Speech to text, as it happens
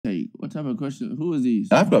What type of question? Who is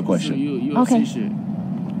these? I've got a question. UFC shit.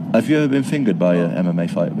 Have you ever been fingered by an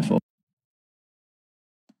MMA fighter before?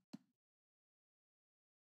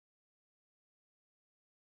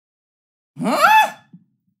 Huh?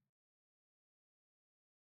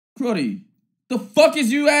 Cruddy, the fuck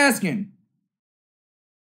is you asking?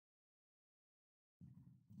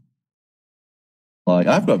 Like,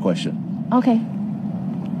 I've got a question. Okay.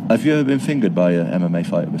 Have you ever been fingered by an MMA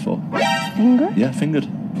fighter before? Fingered? Yeah, fingered.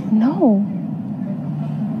 No.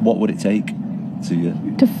 What would it take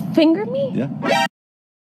to... To finger me? Yeah.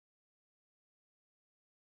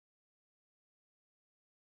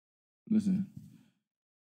 Listen.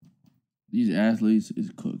 These athletes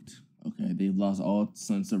is cooked. Okay, they've lost all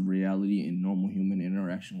sense of reality and normal human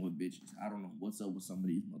interaction with bitches. I don't know what's up with some of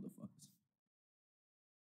these motherfuckers.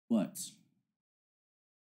 But,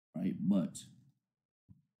 right, but,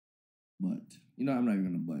 you know, I'm not even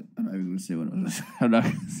gonna but. I'm not even gonna say what I'm gonna say. I'm not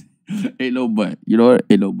gonna say. Ain't no but. You know what?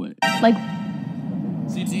 Ain't no but. Like,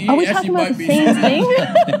 CTE? are we talking about the same thing?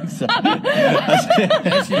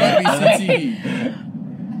 She might be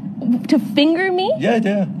CTE. To finger me?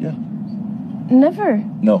 Yeah. Never.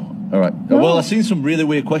 No. All right. No. Well, I've seen some really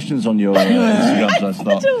weird questions on your Instagram, so I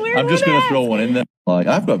thought I'm just going to throw one in there. Like,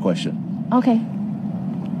 I've got a question. Okay.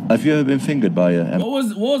 Have you ever been fingered by a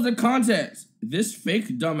What was the context? This fake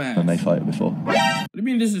dumbass. MMA fighter before? What do you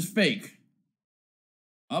mean this is fake?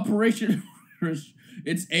 Operation,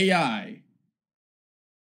 it's AI.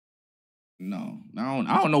 No,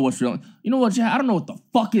 I don't know what's real. You know what, Chad? I don't know what the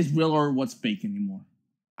fuck is real or what's fake anymore.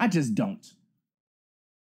 I just don't.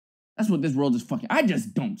 That's what this world is fucking. I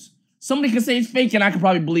just don't. Somebody can say it's fake and I could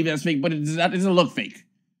probably believe that's fake, but it doesn't look fake.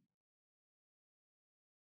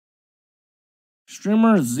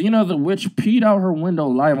 Streamer Xena the Witch peed out her window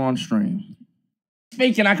live on stream.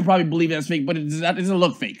 Fake and I could probably believe that's fake, but it doesn't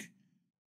look fake.